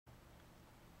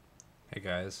Hey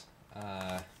guys,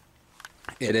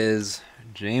 it is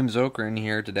James Okran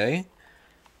here today.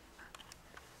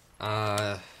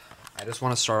 I just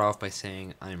want to start off by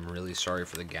saying I'm really sorry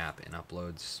for the gap in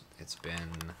uploads. It's been,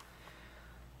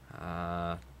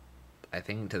 I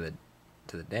think to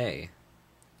the day,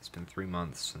 it's been 3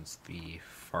 months since the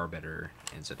Far Better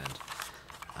incident.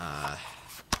 Uh,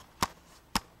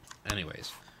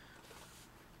 Anyways,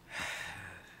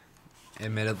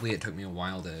 admittedly, it took me a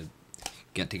while to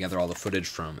get together all the footage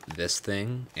from this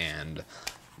thing and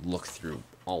look through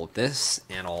all of this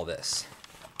and all this.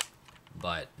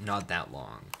 But not that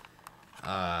long.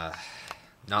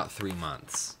 Not 3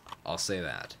 months. I'll say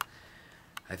that.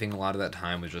 I think a lot of that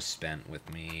time was just spent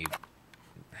with me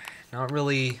not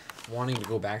really wanting to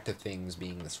go back to things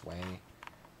being this way.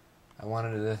 I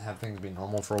wanted to have things be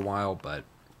normal for a while, but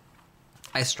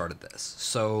I started this.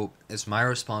 So it's my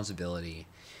responsibility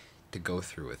to go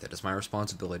through with it. It's my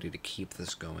responsibility to keep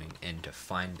this going and to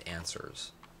find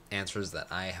answers. Answers that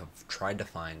I have tried to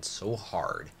find so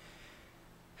hard.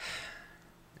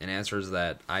 And answers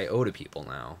that I owe to people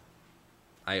now.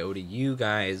 I owe to you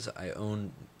guys. I owe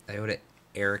to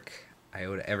Eric. I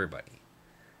owe to everybody.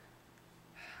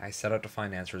 I set out to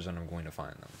find answers and I'm going to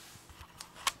find them.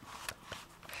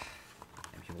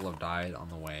 And people have died on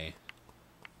the way.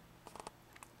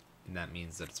 And that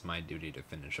means that it's my duty to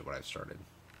finish what I've started.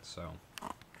 So,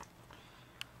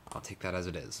 I'll take that as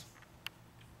it is.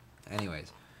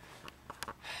 Anyways,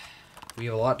 we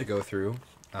have a lot to go through.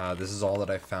 This is all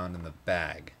that I found in the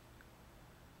bag.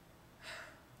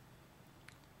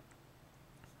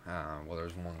 Well,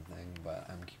 there's one thing, but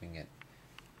I'm keeping it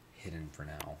hidden for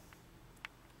now.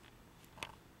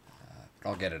 But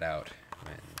I'll get it out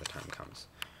when the time comes.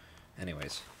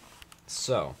 Anyways,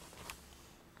 so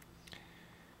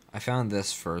I found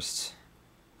this first.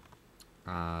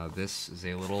 This is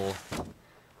a little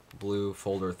blue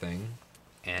folder thing,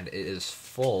 and it is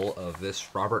full of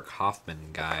this Robert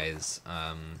Kaufmann guy's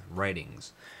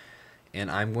writings.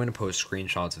 And I'm going to post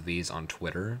screenshots of these on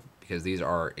Twitter, because these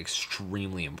are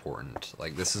extremely important.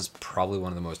 Like, this is probably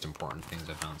one of the most important things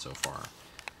I've found so far.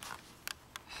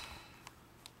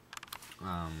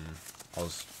 I'll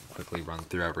just quickly run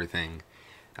through everything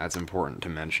that's important to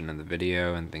mention in the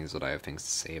video, and things that I have things to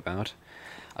say about.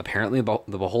 Apparently,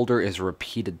 the Beholder is a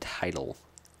repeated title.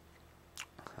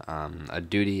 A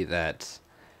duty that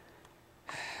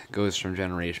goes from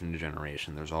generation to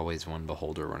generation. There's always one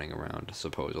Beholder running around,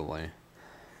 supposedly.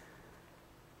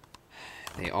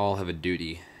 They all have a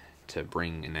duty to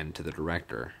bring an end to the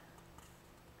Director.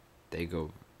 They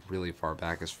go really far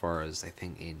back, as far as, I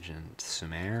think, Agent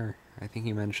Sumer. I think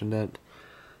he mentioned it.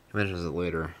 He mentions it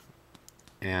later.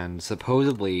 And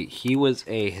supposedly, he was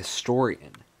a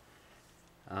historian.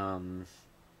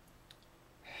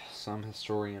 Some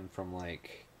historian from,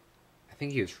 like, I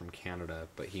think he was from Canada,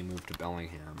 but he moved to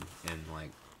Bellingham in,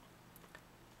 like,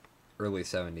 early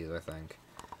 70s, I think.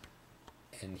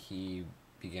 And he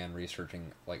began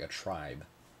researching, like, a tribe.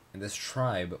 And this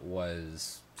tribe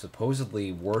was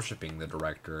supposedly worshipping the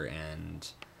Director, and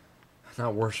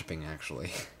not worshipping,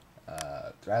 actually.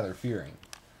 Rather fearing.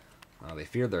 They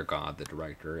feared their god, the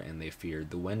Director, and they feared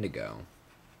the Wendigo,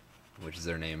 which is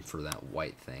their name for that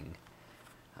white thing.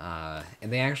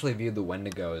 And they actually viewed the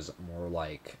Wendigo as more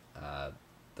like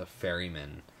the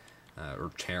ferryman,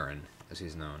 or Charon, as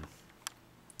he's known.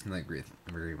 In like Greek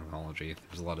mythology,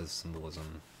 there's a lot of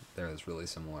symbolism there that's really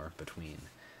similar between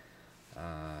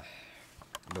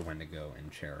the Wendigo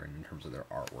and Charon in terms of their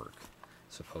artwork,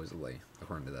 supposedly,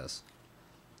 according to this.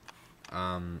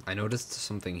 I noticed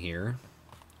something here.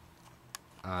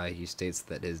 He states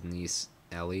that his niece,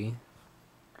 Ellie...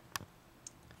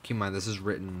 Keep in mind, this is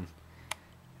written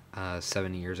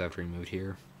 7 years after he moved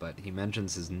here, but he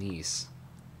mentions his niece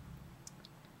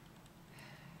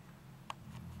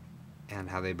and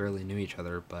how they barely knew each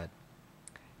other, but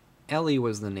Ellie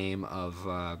was the name of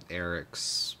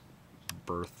Eric's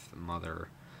birth mother.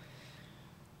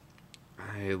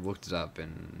 I looked it up,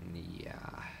 and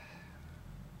yeah,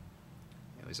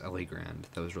 it was Ellie Grand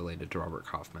that was related to Robert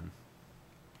Kaufmann.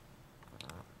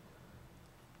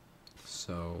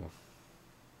 So,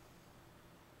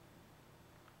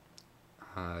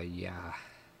 yeah.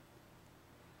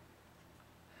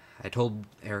 I told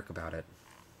Eric about it,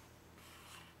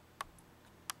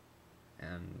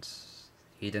 and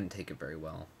he didn't take it very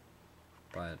well,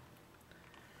 but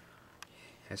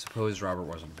I suppose Robert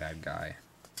wasn't a bad guy.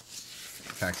 In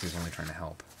fact, he was only trying to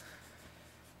help.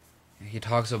 He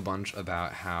talks a bunch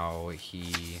about how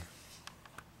he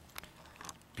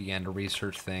began to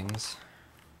research things,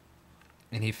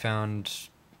 and he found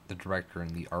the Director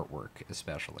in the artwork,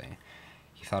 especially.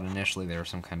 He thought initially there was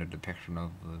some kind of depiction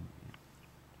of the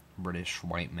British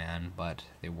white man, but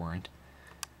they weren't.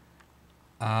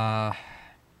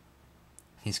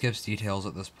 He skips details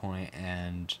at this point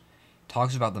and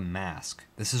talks about the mask.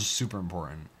 This is super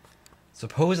important.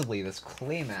 Supposedly, this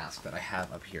clay mask that I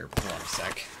have up here. Hold on a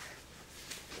sec.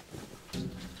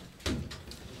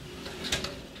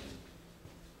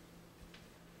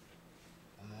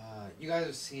 You guys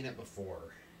have seen it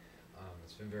before.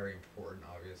 It's been very important,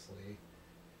 obviously,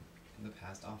 in the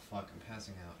past. Oh, fuck, I'm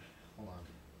passing out. Hold on.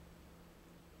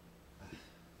 Okay.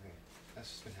 That's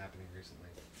just been happening recently.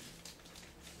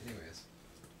 Anyways.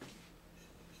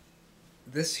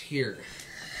 This here.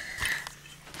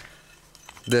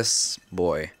 This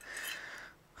boy.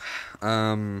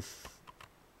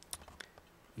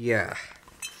 Yeah.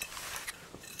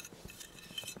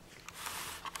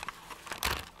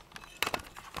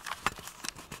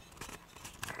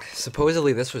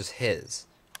 Supposedly this was his.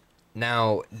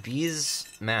 Now, these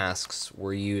masks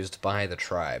were used by the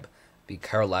tribe. The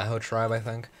Carlajo tribe, I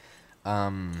think.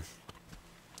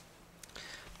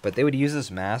 But they would use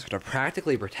this mask to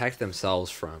practically protect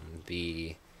themselves from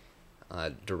the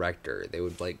director. They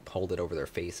would, like, hold it over their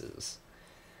faces.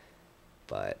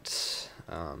 But,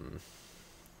 I'm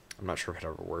not sure if it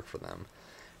ever worked for them.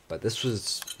 But this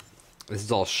is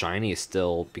all shiny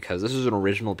still, because this is an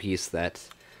original piece that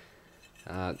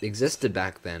existed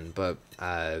back then, but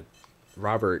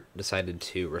Robert decided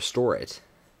to restore it.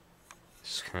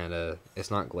 It's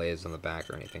not glazed on the back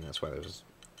or anything, that's why there's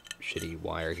shitty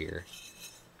wire here.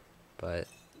 But,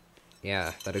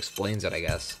 yeah, that explains it, I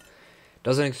guess.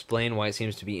 Doesn't explain why it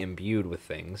seems to be imbued with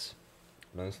things.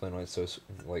 Doesn't explain why it's so,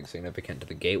 like, significant to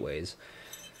the gateways,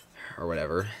 or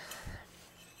whatever.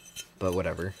 But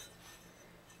whatever.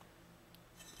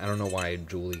 I don't know why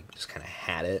Julie just kind of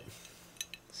had it.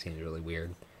 Seems really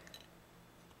weird.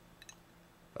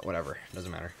 But whatever.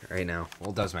 Doesn't matter right now.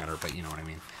 Well, it does matter, but you know what I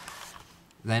mean.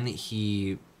 Then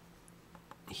he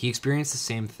experienced the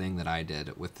same thing that I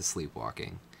did with the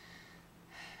sleepwalking.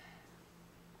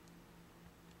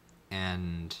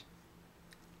 And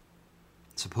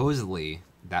supposedly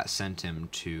that sent him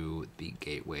to the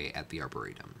gateway at the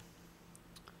Arboretum.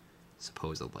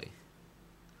 Supposedly.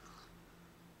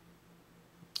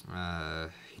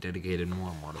 He dedicated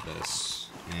more and more to this,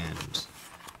 and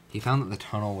he found that the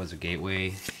tunnel was a gateway.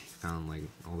 He found, like,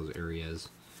 all those areas.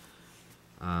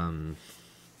 And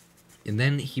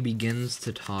then he begins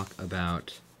to talk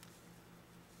about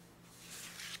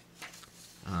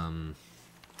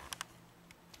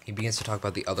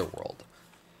the other world.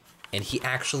 And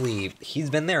he's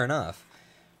been there enough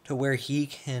to where he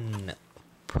can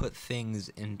put things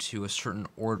into a certain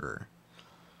order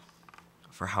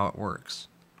for how it works,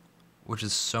 which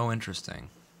is so interesting.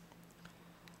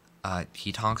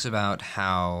 He talks about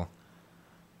how,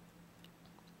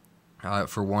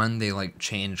 for one, they, like,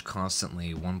 change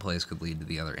constantly. One place could lead to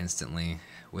the other instantly,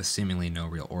 with seemingly no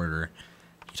real order.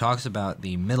 He talks about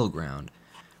the middle ground,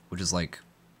 which is, like,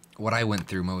 what I went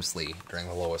through mostly during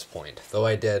the lowest point, though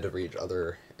I did reach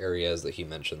other areas that he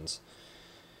mentions.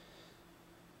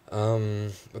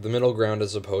 But the middle ground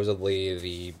is supposedly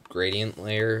the gradient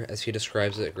layer, as he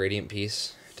describes it, gradient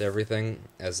piece to everything,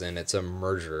 as in it's a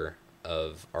merger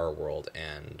of our world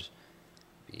and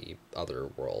the other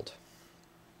world.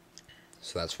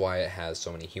 So that's why it has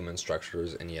so many human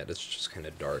structures, and yet it's just kind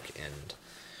of dark. And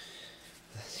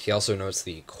he also notes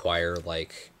the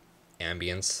choir-like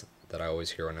ambience that I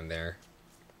always hear when I'm there.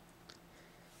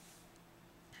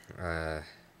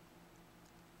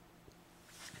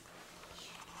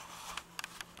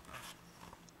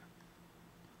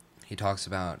 He talks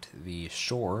about the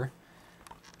shore,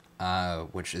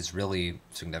 which is really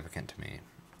significant to me.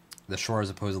 The shore is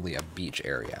supposedly a beach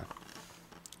area,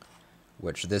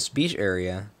 which this beach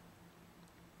area,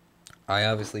 I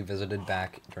obviously visited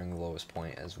back during the lowest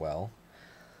point as well.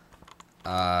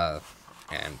 And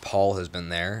Paul has been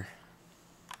there.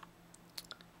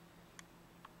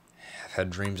 I've had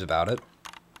dreams about it,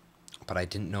 but I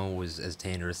didn't know it was as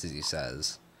dangerous as he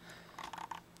says.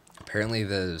 Apparently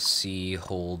the sea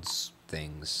holds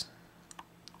things,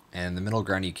 and in the middle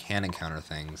ground you can encounter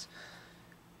things,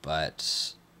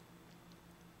 but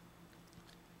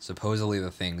supposedly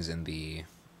the things in the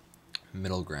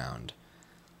middle ground,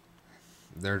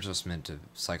 they're just meant to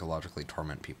psychologically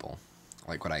torment people,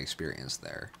 like what I experienced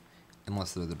there,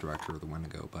 unless they're the director or the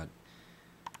Wendigo. But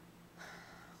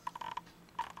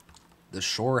the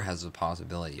shore has the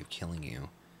possibility of killing you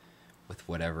with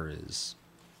whatever is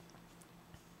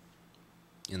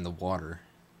in the water.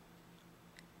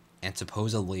 And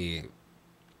supposedly,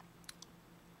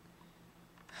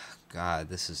 God,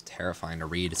 this is terrifying to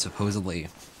read. Supposedly,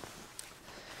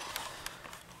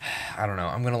 I don't know,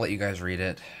 I'm gonna let you guys read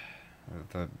it.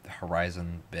 The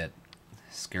Horizon bit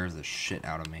scares the shit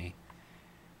out of me.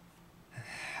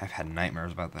 I've had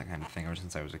nightmares about that kind of thing ever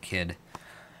since I was a kid.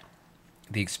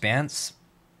 The Expanse,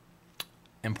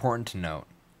 important to note,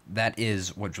 that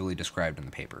is what Julie described in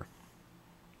the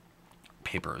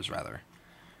papers, rather,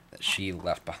 that she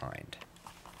left behind.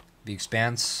 The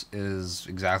Expanse is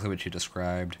exactly what she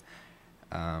described.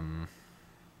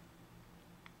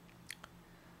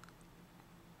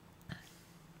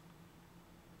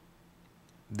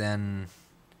 Then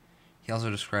he also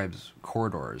describes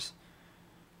Corridors,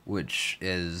 which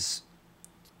is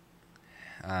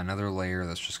another layer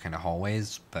that's just kind of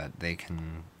hallways, but they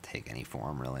can take any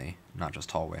form, really. Not just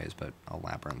hallways, but a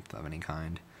labyrinth of any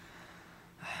kind.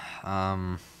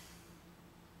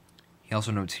 He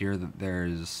also notes here that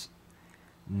there's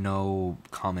no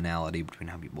commonality between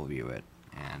how people view it,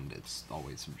 and it's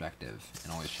always subjective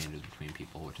and always changes between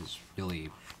people, which is really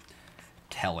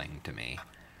telling to me.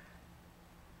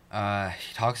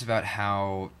 He talks about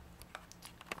how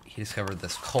he discovered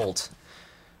this cult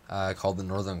called the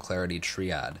Northern Clarity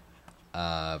Triad,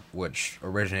 which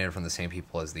originated from the same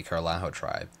people as the Carlajo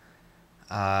tribe.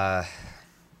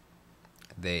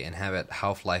 They inhabit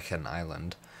Haufleichen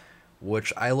Island,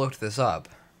 which I looked this up.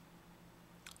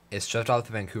 It's just off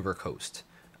the Vancouver coast,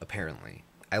 apparently.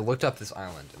 I looked up this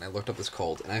island, and I looked up this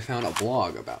cult, and I found a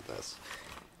blog about this.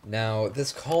 Now,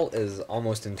 this cult is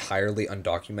almost entirely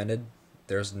undocumented.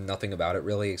 There's nothing about it,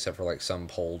 really, except for, like, some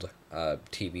pulled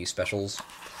TV specials.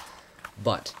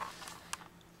 But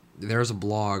there's a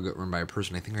blog run by a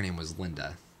person, I think her name was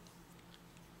Linda,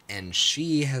 and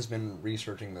she has been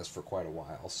researching this for quite a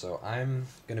while, so I'm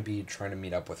going to be trying to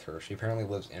meet up with her. She apparently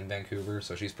lives in Vancouver,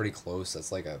 so she's pretty close.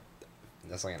 That's like an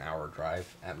hour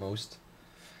drive at most.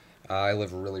 I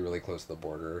live really, really close to the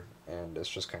border, and it's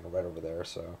just kind of right over there,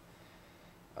 so...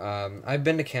 I've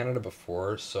been to Canada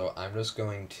before, so I'm just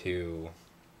going to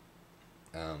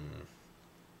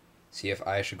see if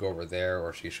I should go over there or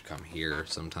if she should come here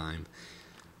sometime,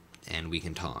 and we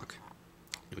can talk.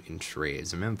 We can trade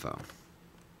some info.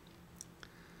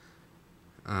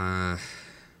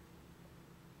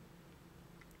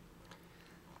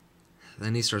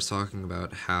 Then he starts talking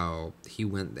about how he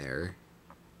went there,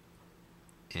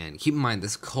 and keep in mind,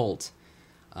 this cult,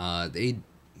 they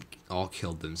all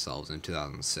killed themselves in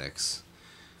 2006.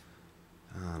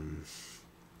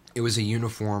 It was a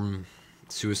uniform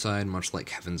suicide, much like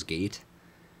Heaven's Gate.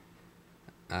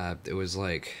 It was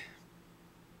like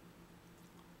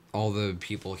all the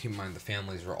people, keep in mind the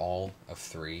families were all of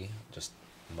three, just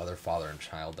mother, father, and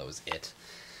child. That was it.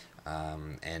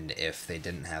 And if they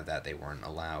didn't have that, they weren't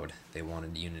allowed. They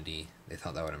wanted unity. They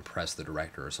thought that would impress the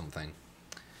director or something.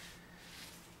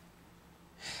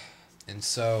 And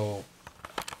so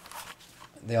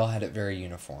they all had it very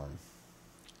uniform.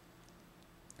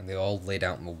 And they all laid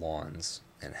out in the lawns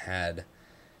and had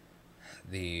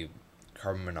the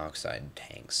carbon monoxide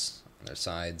tanks on their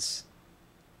sides.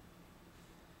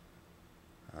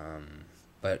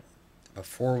 But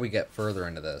before we get further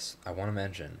into this, I want to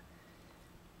mention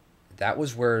that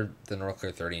was where the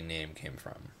Nuclear 30 name came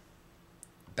from.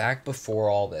 Back before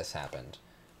all this happened,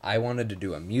 I wanted to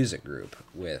do a music group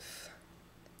with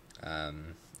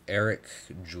Eric,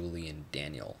 Julie, and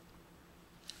Daniel.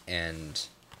 And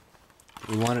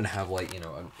we wanted to have, like,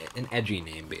 an edgy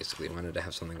name, basically. We wanted to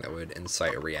have something that would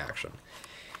incite a reaction.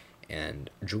 And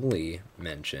Julie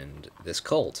mentioned this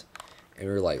cult. And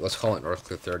we were like, let's call it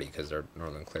Nuclear 30 because they're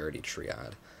Northern Clarity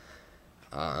Triad.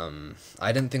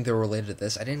 I didn't think they were related to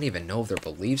this. I didn't even know of their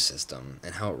belief system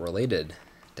and how it related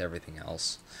to everything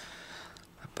else.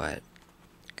 But,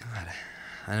 God,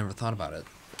 I never thought about it.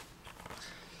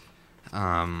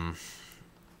 But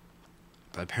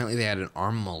apparently they had an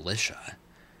armed militia,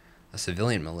 a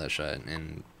civilian militia,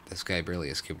 and this guy barely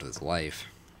escaped with his life.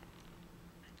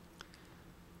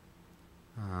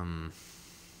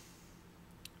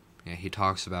 Yeah, he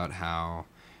talks about how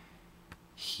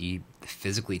he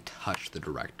physically touched the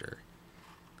director.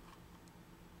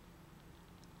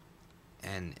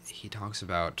 And he talks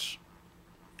about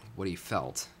what he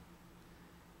felt.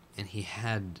 And he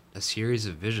had a series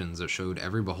of visions that showed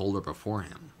every beholder before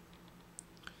him.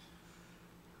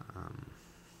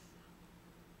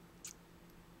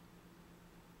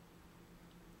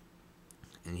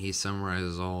 And he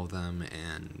summarizes all of them,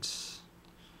 and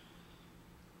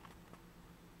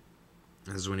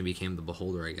this is when he became the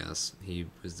beholder, I guess. He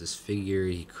was this figure,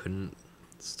 he couldn't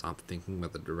stop thinking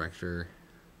about the director.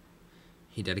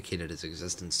 He dedicated his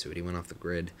existence to it, he went off the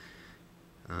grid.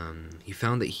 He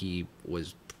found that he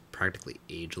was practically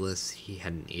ageless. He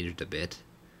hadn't aged a bit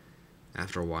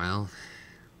after a while.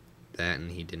 That,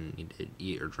 and he didn't need to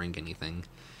eat or drink anything.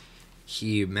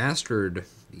 He mastered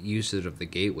the usage of the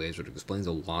gateways, which explains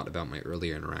a lot about my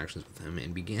earlier interactions with him,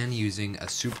 and began using a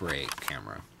Super 8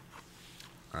 camera.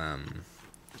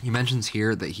 He mentions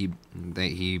here that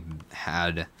he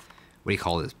had what he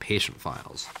called his patient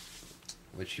files,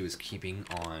 which he was keeping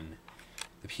on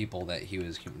the people that he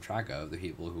was keeping track of, the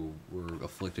people who were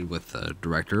afflicted with the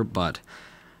director, but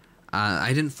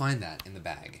I didn't find that in the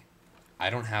bag. I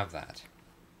don't have that.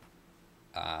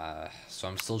 So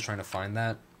I'm still trying to find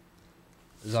that.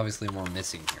 There's obviously more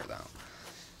missing here, though.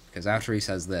 Because after he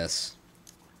says this,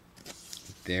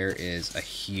 there is a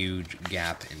huge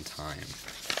gap in time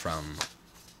from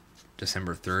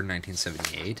December 3rd,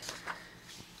 1978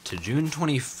 to June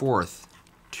 24th,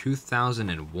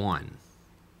 2001.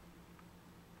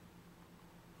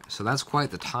 So that's quite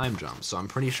the time jump, so I'm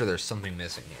pretty sure there's something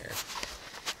missing here.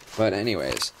 But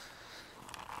anyways,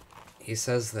 he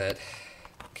says that,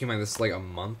 keep in mind this is like a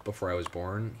month before I was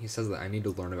born, he says that I need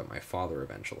to learn about my father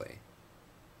eventually.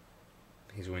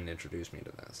 He's going to introduce me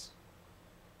to this.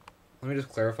 Let me just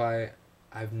clarify,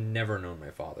 I've never known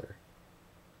my father.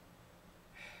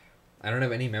 I don't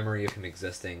have any memory of him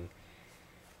existing.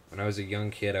 When I was a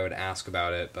young kid, I would ask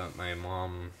about it, but my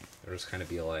mom would just kind of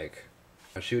be like,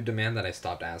 she would demand that I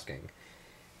stopped asking,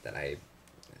 that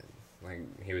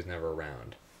he was never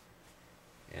around.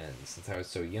 And since I was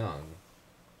so young,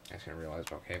 I just kind of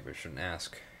realized, okay, but I shouldn't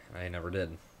ask. I never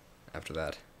did after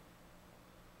that.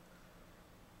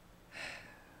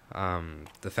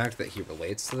 The fact that he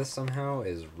relates to this somehow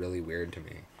is really weird to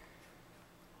me.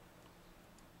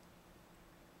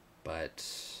 But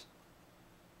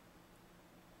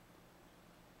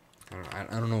I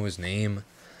don't know his name.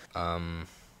 He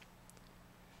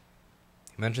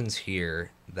mentions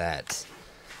here that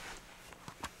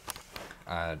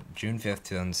June 5th,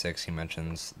 2006, he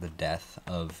mentions the death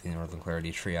of the Northern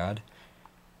Clarity Triad.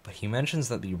 But he mentions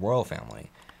that the royal family,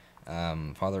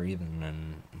 Father Ethan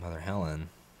and Mother Helen,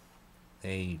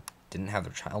 they didn't have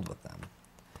their child with them.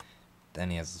 Then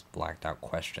he has this blacked out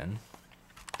question.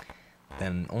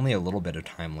 Then only a little bit of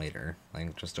time later,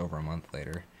 like just over a month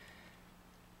later,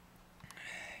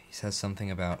 he says something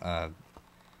about a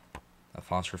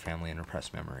foster family and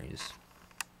repressed memories.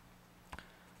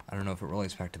 I don't know if it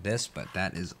relates back to this, but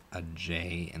that is a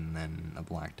J and then a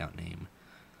blacked out name.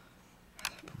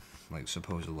 Like,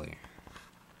 supposedly.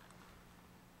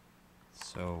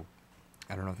 So,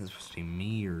 I don't know if this was supposed to be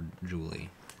me or Julie.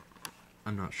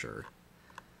 I'm not sure.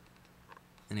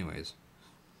 Anyways.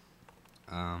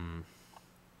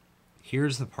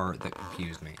 Here's the part that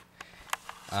confused me.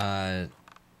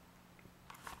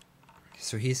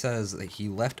 So he says that he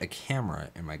left a camera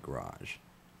in my garage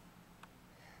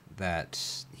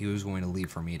that he was going to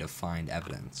leave for me to find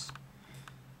evidence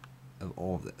of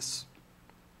all of this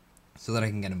so that I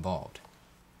can get involved.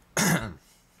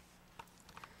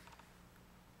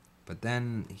 But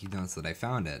then he notes that I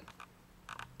found it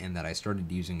and that I started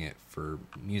using it for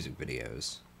music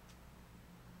videos.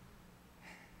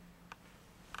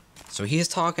 So he's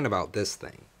talking about this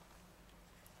thing.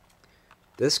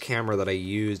 This camera that I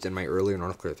used in my earlier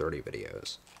North Clear 30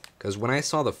 videos. Because when I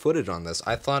saw the footage on this,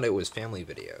 I thought it was family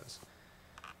videos.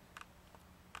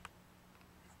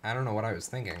 I don't know what I was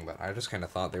thinking, but I just kind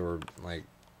of thought they were, like,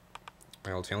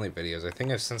 my old family videos. I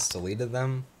think I've since deleted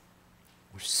them,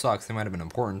 which sucks. They might have been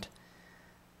important.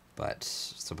 But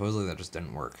supposedly that just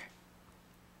didn't work.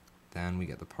 Then we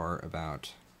get the part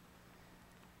about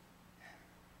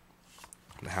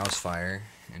the house fire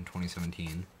in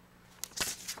 2017.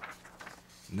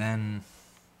 Then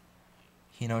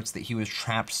he notes that he was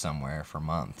trapped somewhere for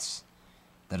months,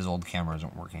 that his old camera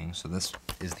isn't working. So this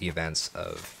is the events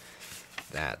of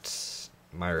that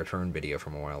My Return video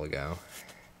from a while ago.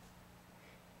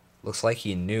 Looks like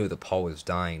he knew that Paul was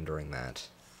dying during that.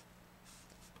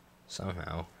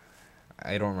 Somehow.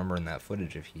 I don't remember in that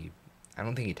footage if he... I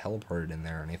don't think he teleported in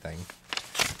there or anything.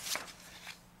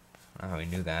 I don't know how he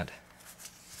knew that.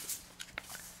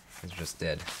 He just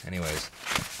did. Anyways,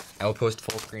 I will post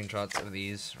full screenshots of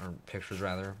these, or pictures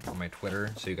rather, on my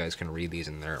Twitter, so you guys can read these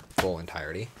in their full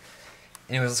entirety.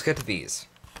 Anyways, let's get to these.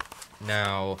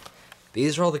 Now,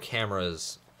 these are all the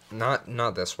cameras, not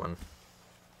this one.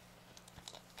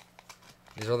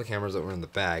 These are all the cameras that were in the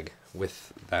bag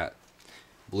with that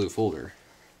blue folder.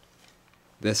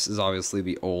 This is obviously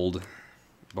the old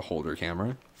Beholder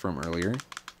camera from earlier.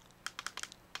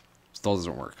 Still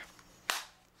doesn't work.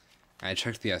 I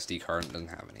checked the SD card and it doesn't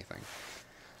have anything.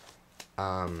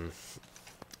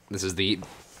 This is the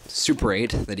Super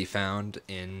 8 that he found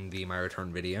in the My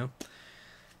Return video.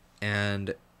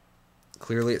 And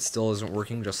clearly it still isn't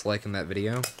working, just like in that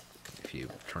video. If you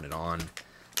turn it on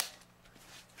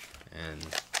and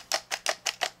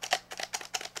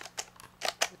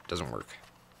Doesn't work.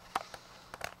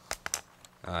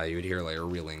 You would hear like a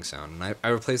reeling sound. And I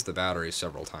replaced the battery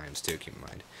several times too, keep in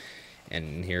mind.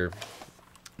 And here,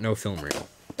 no film reel.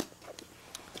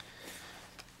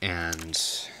 And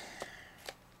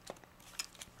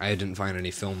I didn't find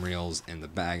any film reels in the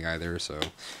bag either, so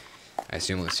I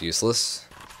assume it's useless.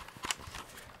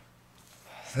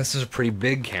 This is a pretty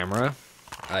big camera,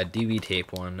 a DV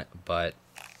tape one, but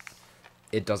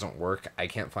it doesn't work. I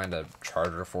can't find a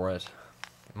charger for it.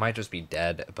 It might just be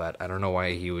dead, but I don't know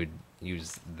why he would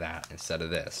use that instead of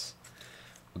this.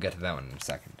 We'll get to that one in a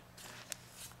second.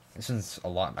 This one's a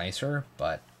lot nicer,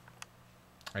 but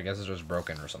I guess it's just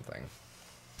broken or something.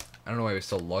 I don't know why we're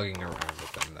still lugging around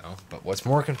with them, though. But what's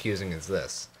more confusing is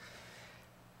this.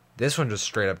 This one just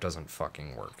straight up doesn't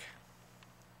fucking work.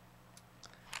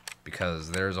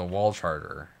 Because there's a wall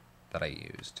charger that I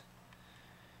used.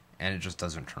 And it just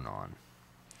doesn't turn on.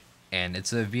 And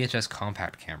it's a VHS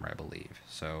compact camera, I believe.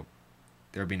 So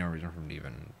there would be no reason for him to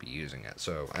even be using it.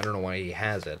 So I don't know why he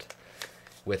has it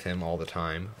with him all the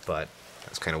time, but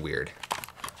that's kind of weird.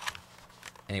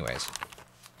 Anyways,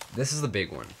 this is the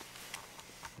big one.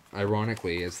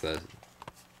 Ironically, it's the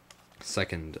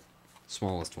second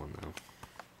smallest one, though.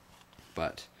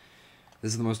 But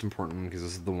this is the most important one because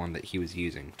this is the one that he was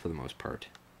using for the most part.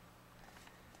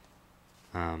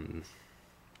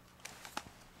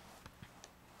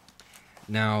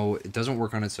 Now, it doesn't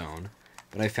work on its own,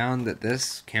 but I found that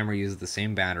this camera uses the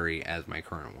same battery as my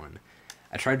current one.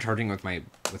 I tried charging with my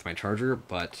charger,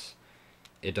 but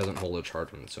it doesn't hold a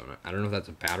charge on its own. I don't know if that's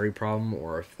a battery problem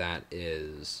or if that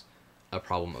is a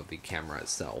problem of the camera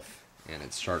itself and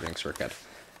its charging circuit.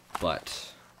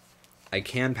 But I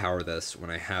can power this when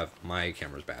I have my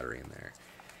camera's battery in there.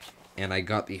 And I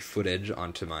got the footage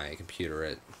onto my computer.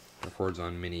 It records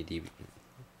on mini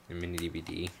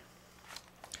DVD.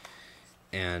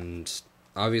 And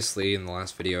obviously in the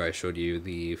last video I showed you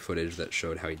the footage that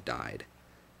showed how he died.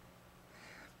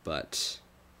 But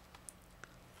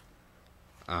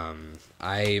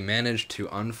I managed to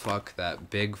unfuck that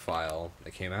big file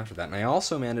that came after that, and I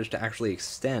also managed to actually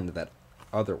extend that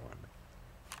other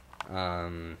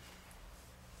one.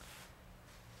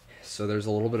 So there's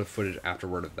a little bit of footage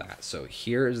afterward of that. So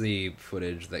here is the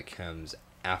footage that comes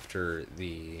after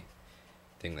the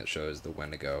thing that shows the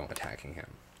Wendigo attacking him.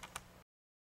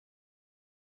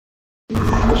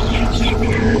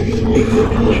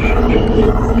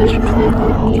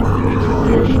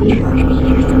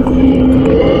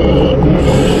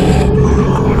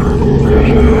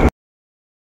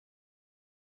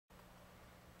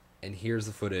 And here's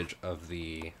the footage of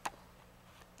the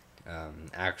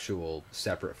actual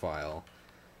separate file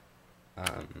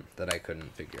that I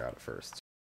couldn't figure out at first.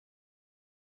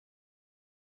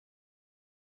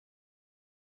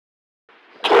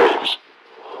 James,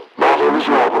 my name is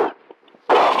Robert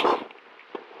Kaufmann.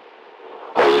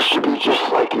 I used to be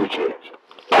just like you, James.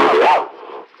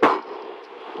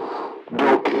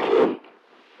 Don't give in.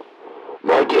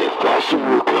 My day of fasting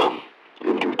will come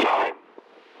in due time.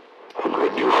 I'm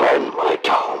going to find my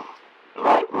Tom,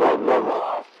 my normal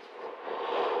life,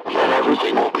 and then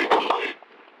everything will be complete.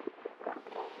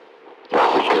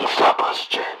 Nothing can stop us,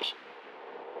 James.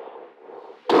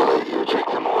 Don't let you take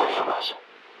them away from us.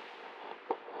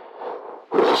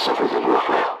 With us, everything will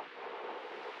fail.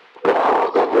 But I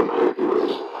won't let them hurt you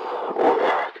or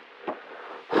Eric.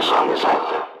 As long as I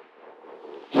live,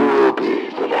 you will be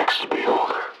the next to be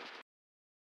older.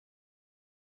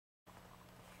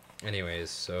 Anyways,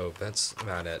 so that's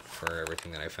about it for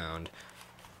everything that I found.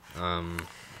 I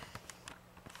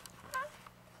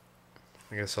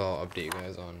guess I'll update you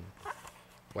guys on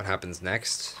what happens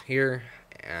next here,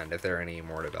 and if there are any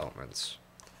more developments.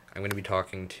 I'm going to be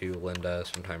talking to Linda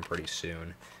sometime pretty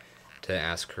soon to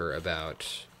ask her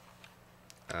about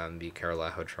the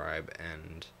Caralaho tribe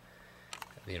and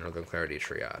the Northern Clarity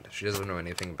Triad. She doesn't know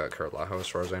anything about Caralaho as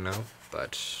far as I know,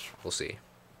 but we'll see.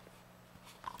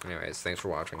 Anyways, thanks for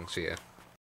watching. See ya.